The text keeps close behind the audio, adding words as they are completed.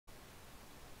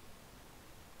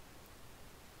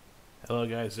Hello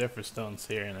guys, Stones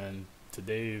here, and in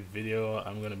today's video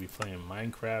I'm gonna be playing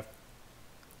Minecraft.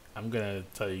 I'm gonna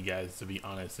tell you guys, to be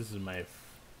honest, this is my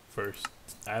first.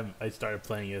 I started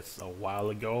playing this a while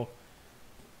ago.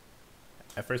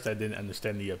 At first I didn't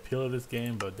understand the appeal of this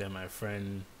game, but then my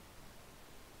friend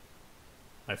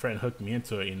hooked me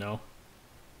into it. I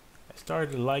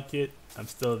started to like it. I'm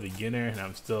still a beginner and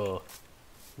I'm still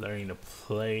learning to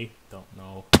play. Don't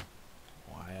know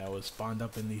why I was spawned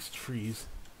up in these trees.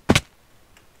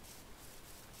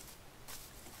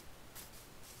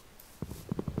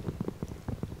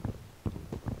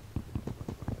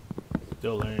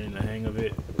 Still learning the hang of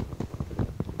it.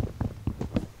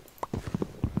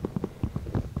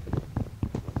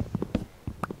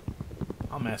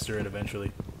 I'll master it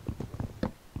eventually.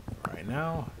 Right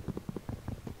now,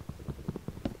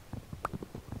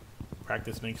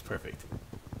 practice makes perfect.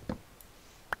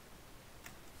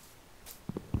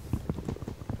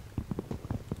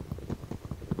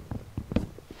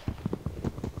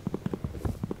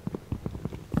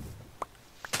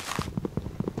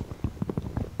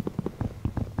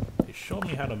 They showed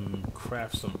me how to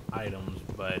craft some items,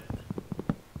 but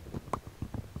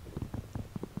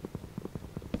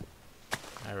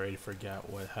I already forgot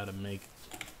how to make.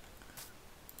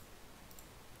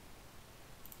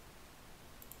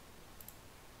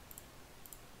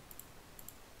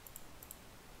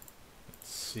 Let's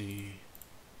see.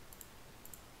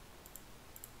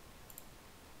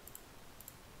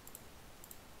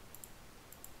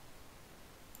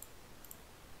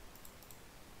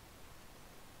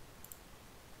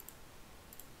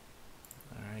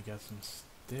 Alright, got some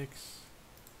sticks.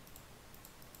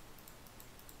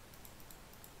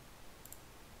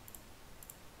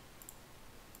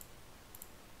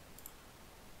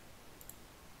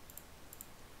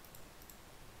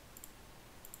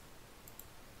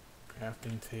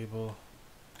 Crafting table.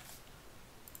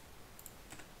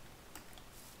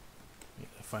 Need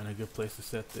to find a good place to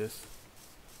set this.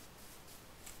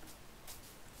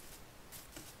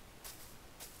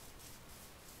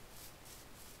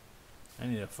 I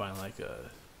need to find like a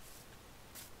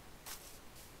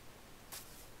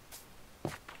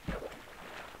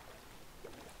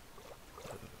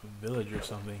village or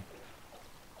something.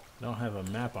 I don't have a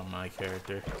map on my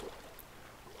character.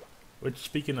 Which,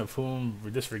 speaking of whom,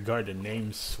 disregard the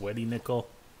name Sweaty Nickel.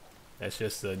 That's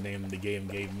just the name the game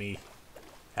gave me.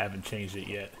 Haven't changed it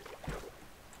yet.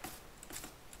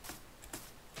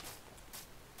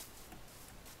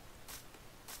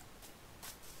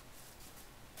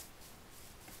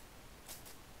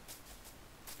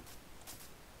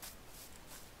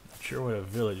 Not sure what a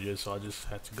village is, so I'll just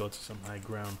have to go to some high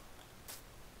ground.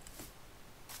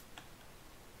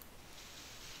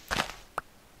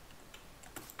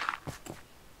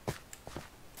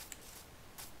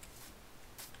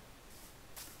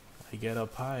 I get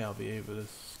up high, I'll be able to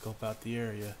scope out the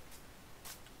area.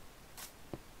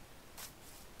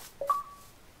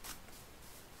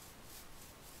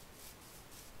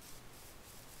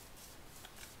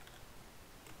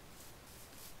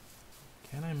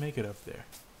 Can I make it up there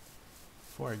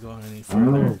before I go any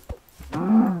further?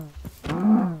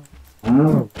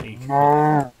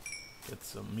 Get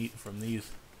some meat from these.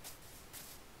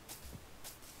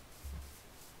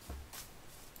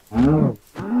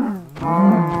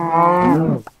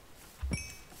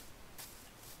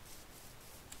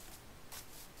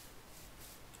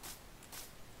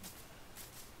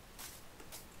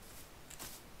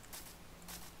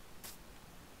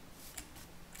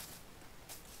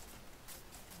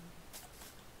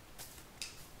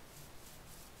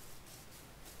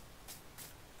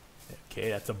 Okay,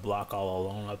 that's a block all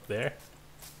alone up there.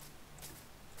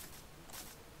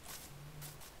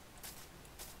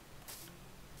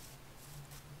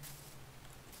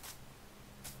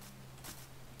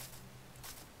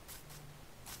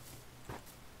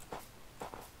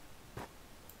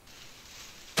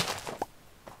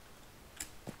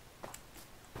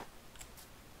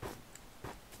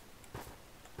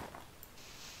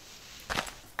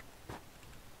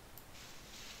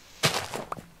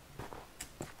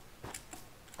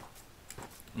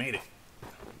 Made it.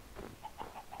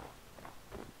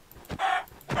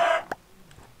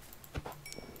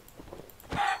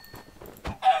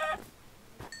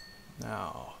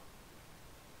 Now,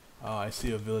 oh, I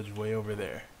see a village way over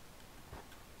there.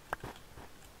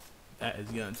 That is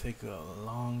gonna take a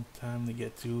long time to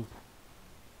get to.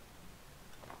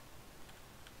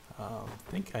 I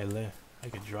think I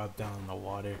could drop down in the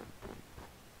water.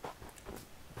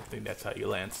 I think that's how you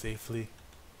land safely.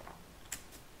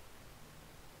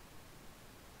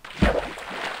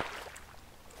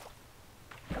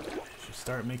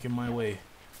 Start making my way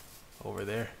over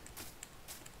there.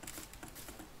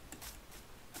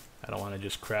 I don't want to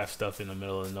just craft stuff in the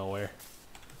middle of nowhere.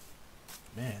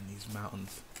 Man, these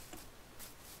mountains.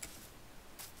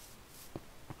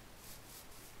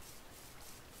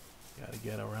 Gotta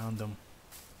get around them.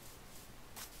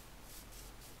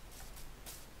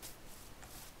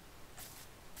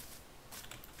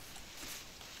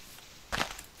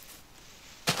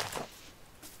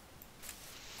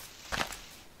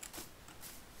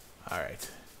 All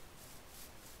right.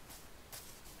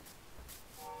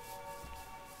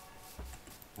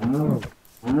 No,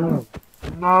 no,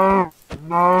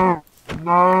 no,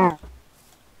 no.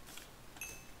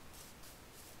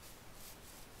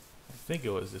 I think it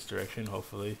was this direction,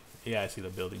 hopefully. Yeah, I see the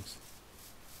buildings.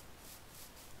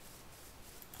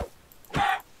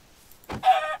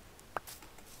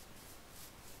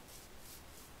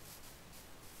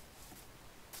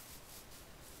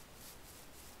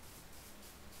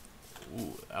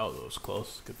 Ooh, that was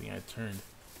close. Good thing I turned.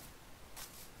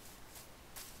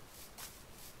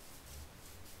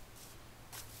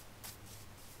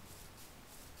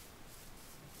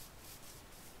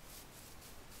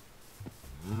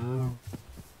 No.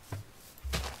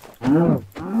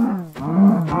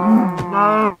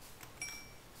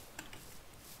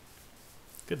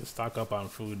 Good to stock up on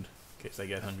food in case I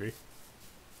get hungry.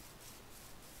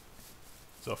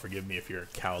 So forgive me if you're a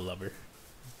cow lover.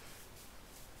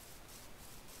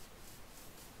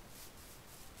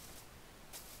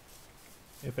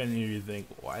 If any of you think,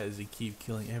 why does he keep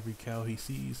killing every cow he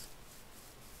sees?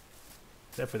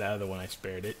 Except for that other one, I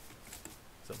spared it.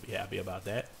 So be happy about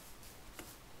that.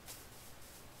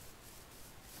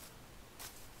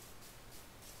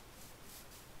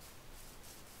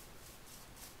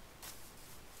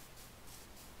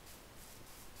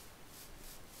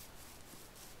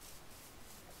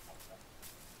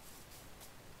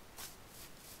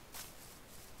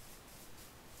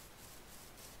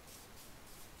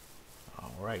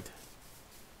 Alright.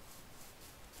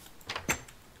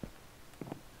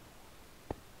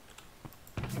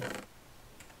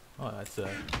 Oh, that's a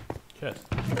chest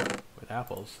with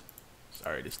apples.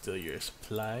 Sorry to steal your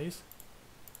supplies.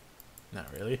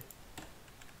 Not really.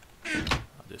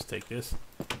 I'll just take this.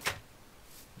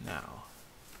 Now.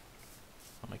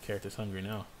 Oh, my character's hungry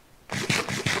now.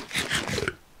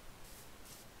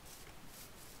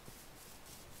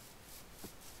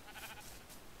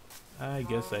 I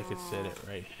guess I could set it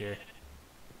right here.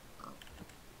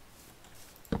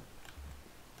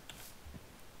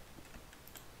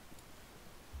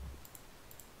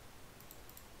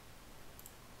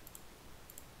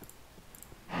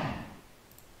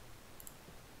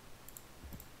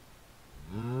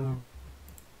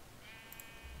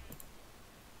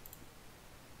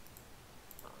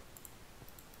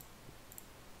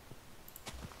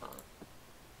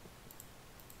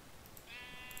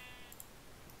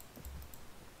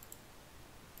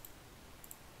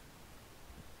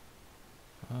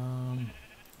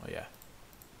 Oh yeah.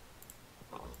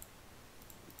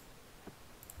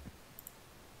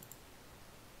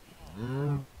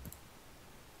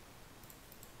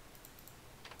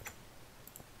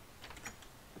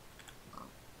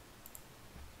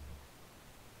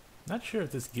 Not sure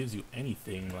if this gives you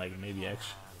anything, like maybe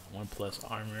extra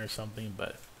 1+ armor or something,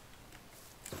 but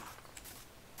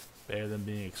better than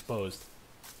being exposed.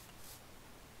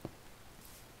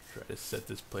 Try to set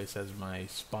this place as my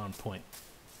spawn point.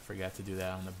 Forgot to do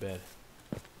that on the bed.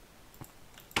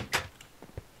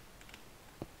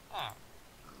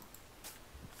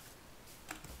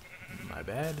 My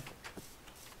bad.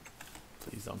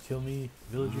 Please don't kill me,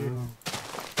 villager.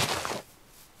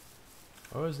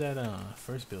 Where was that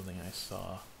first building I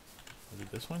saw? Was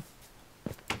it this one?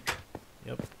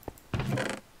 Yep.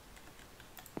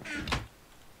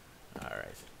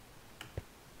 Alright.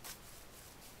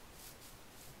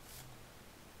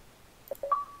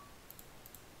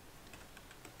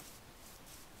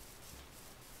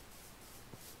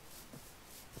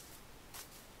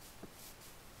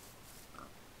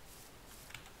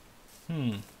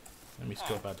 Let me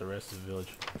scope out the rest of the village.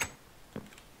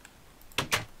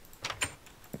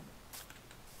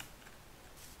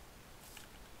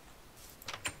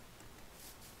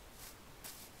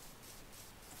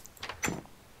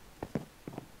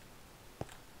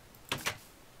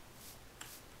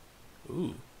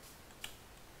 Ooh.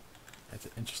 That's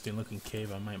an interesting looking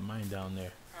cave. I might mine down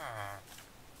there.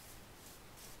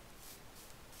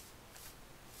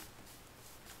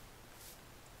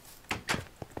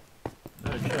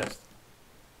 Another chest.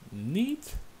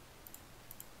 Neat.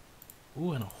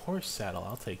 Ooh, and a horse saddle.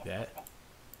 I'll take that.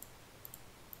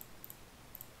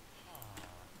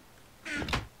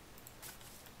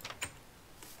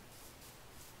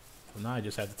 So now I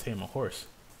just have to tame a horse.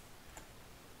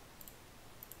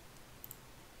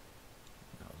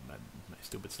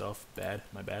 stupid self. Bad.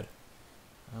 My bad.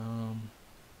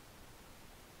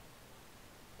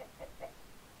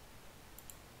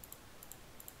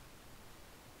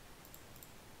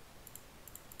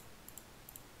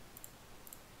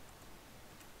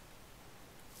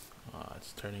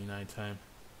 It's turning nighttime.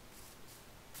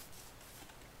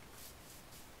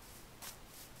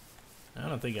 I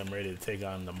don't think I'm ready to take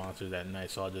on the monsters at night,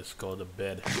 so I'll just go to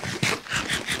bed.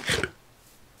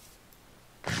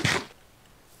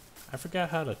 I forgot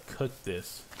how to cook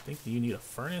this. I think you need a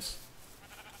furnace,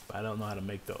 but I don't know how to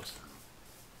make those.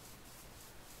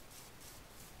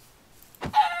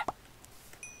 Alright,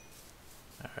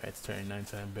 it's turning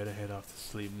nighttime. Better head off to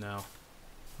sleep now.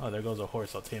 Oh, there goes a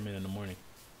horse. I'll tame it in the morning.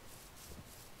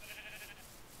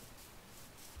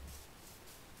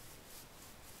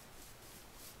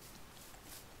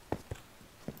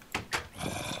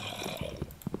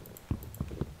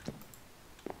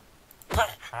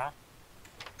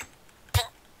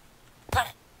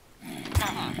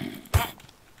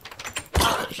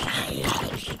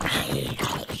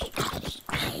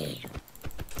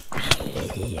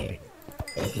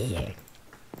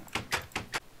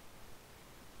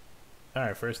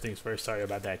 Alright, first things first, sorry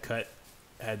about that cut.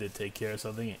 I had to take care of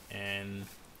something, and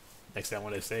next thing I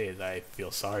want to say is I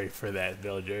feel sorry for that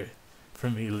villager for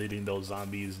me leading those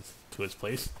zombies to his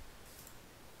place.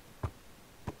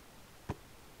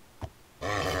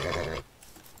 Come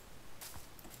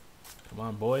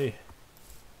on, boy.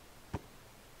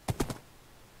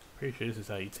 Pretty sure this is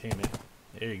how you tame it.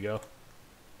 There you go.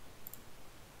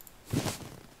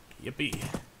 Yippee.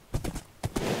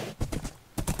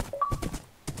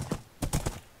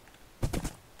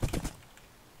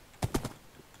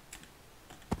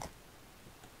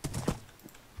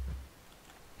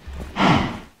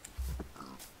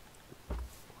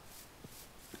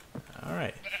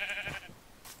 Alright.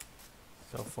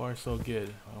 So far, so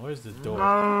good. Well, where's the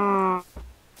door?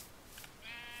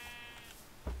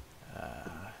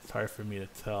 It's hard for me to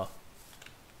tell.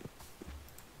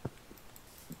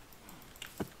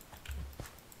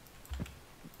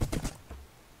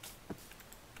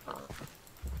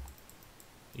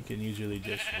 You can usually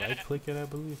just right-click it, I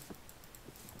believe.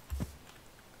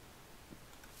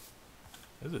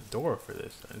 There's a door for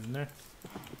this, isn't there?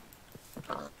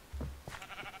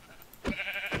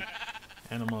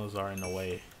 Animals are in the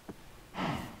way.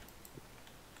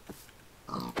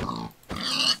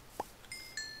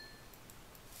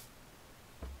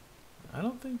 I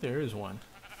don't think there is one.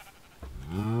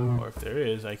 Or if there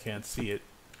is, I can't see it.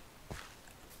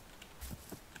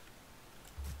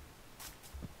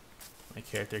 My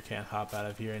character can't hop out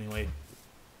of here anyway.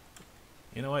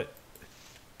 You know what?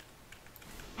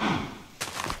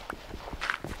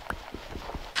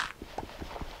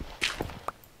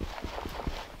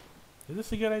 Is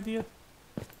this a good idea?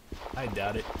 I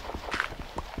doubt it.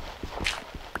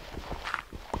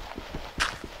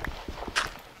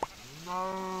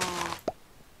 No.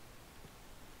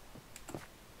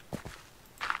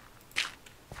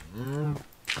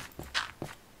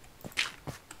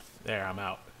 There, I'm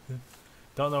out.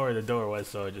 Don't know where the door was,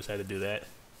 so I just had to do that.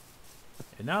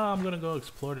 And now I'm gonna go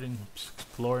exploring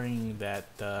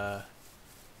that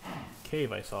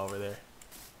cave I saw over there.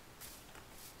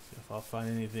 See if I'll find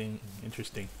anything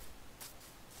interesting.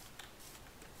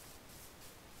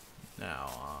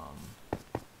 Now,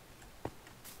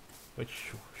 where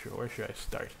should I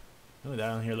start? Oh, that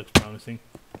down here looks promising.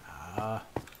 Ah.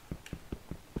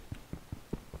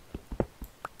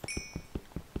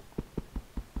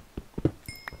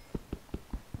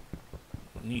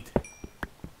 Neat.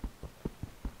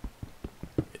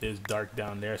 It is dark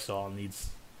down there, so I'll need...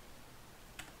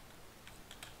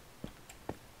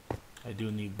 I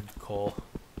do need coal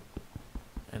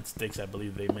and sticks. I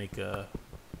believe they make a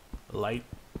light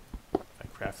if I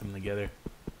craft them together.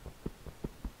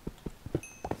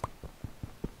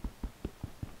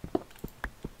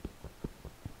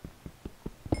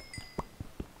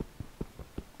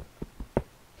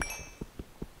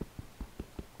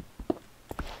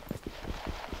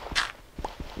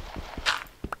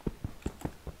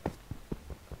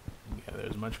 Gather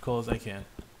as much coal as I can.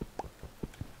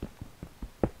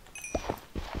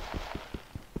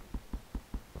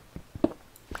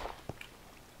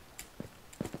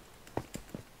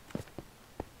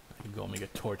 Go make a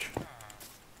torch.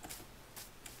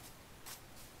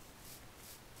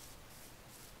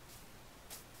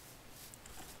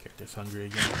 Character's hungry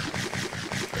again.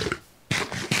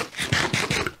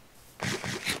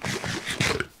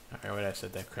 Alright, where did I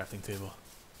set that crafting table?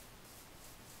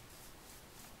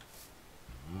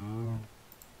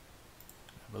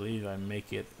 I believe I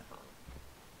make it.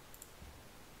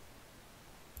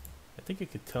 I think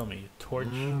it could tell me torch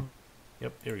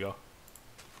Yep, here we go.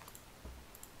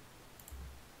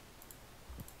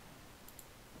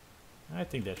 I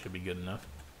think that should be good enough.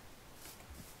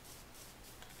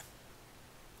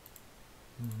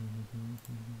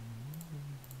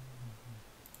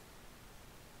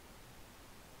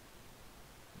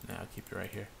 Now I'll keep it right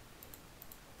here.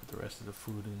 Put the rest of the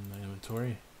food in my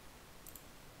inventory.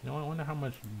 You know what? I wonder how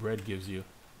much bread gives you.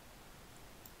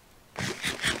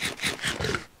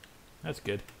 That's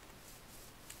good.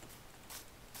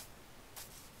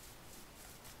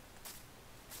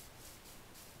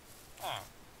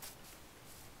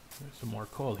 There's some more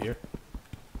coal here.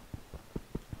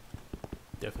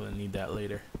 Definitely need that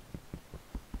later.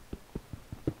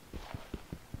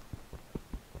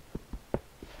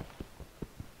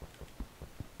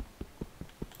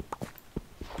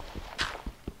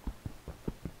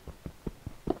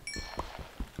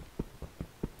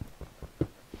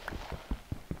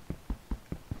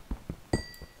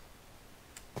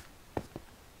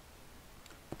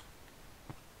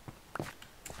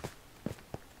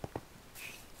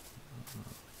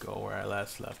 Go where I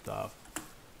last left off.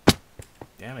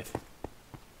 Damn it.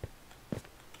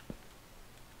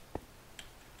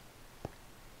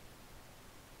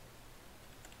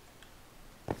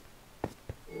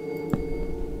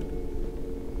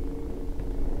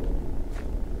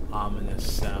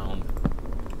 Ominous sound.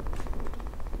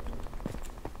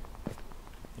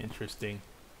 Interesting.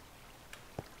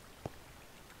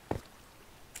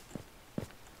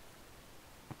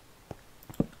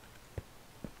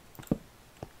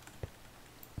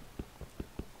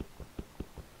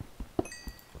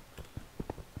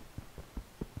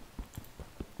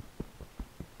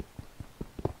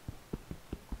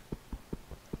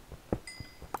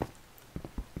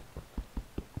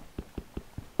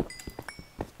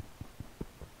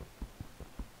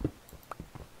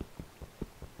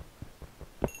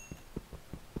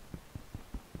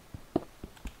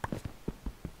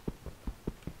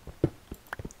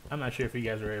 I'm not sure if you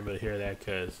guys were able to hear that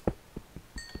because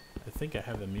I think I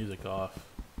have the music off.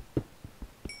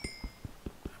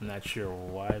 I'm not sure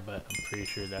why, but I'm pretty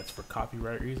sure that's for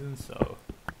copyright reasons, so.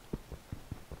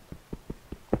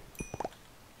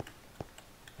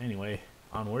 Anyway,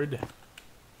 onward.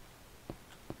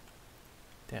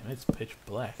 Damn, it's pitch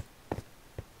black.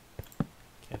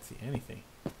 Can't see anything.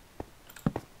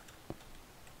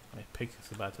 My pick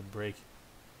is about to break.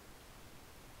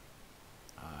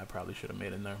 I probably should have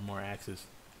made enough more axes.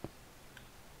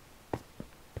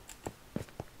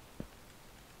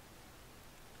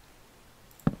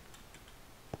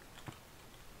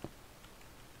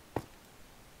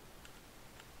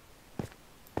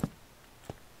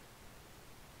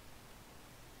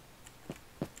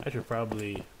 I should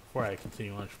probably, before I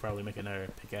continue on, I should probably make another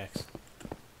pickaxe.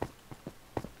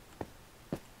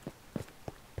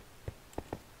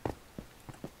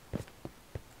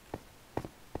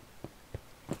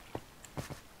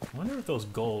 I wonder if those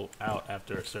go out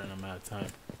after a certain amount of time.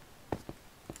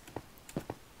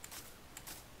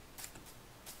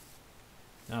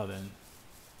 Now then,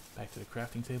 back to the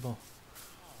crafting table.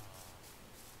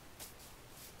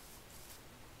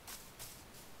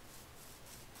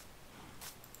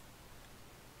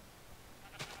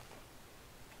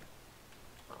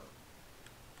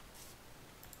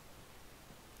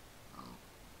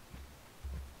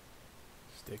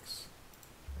 Sticks.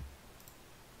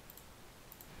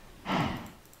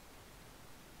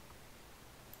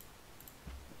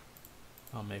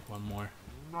 I'll make one more.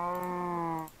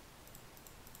 No.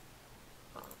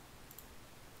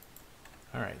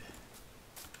 Alright.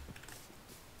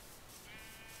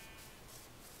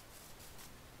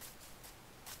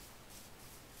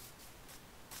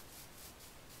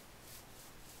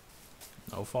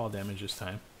 No fall damage this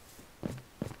time.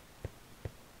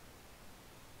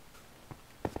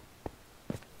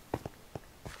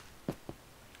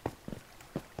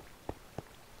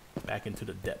 Back into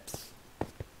the depths.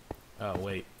 Oh,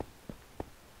 wait.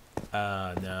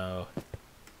 No.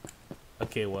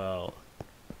 Okay, well,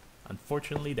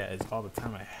 unfortunately, that is all the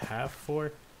time I have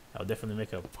for. I'll definitely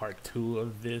make a part 2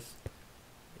 of this.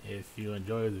 If you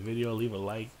enjoyed the video, leave a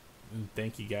like. And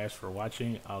thank you guys for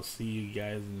watching. I'll see you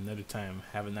guys another time.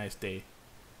 Have a nice day.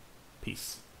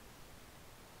 Peace.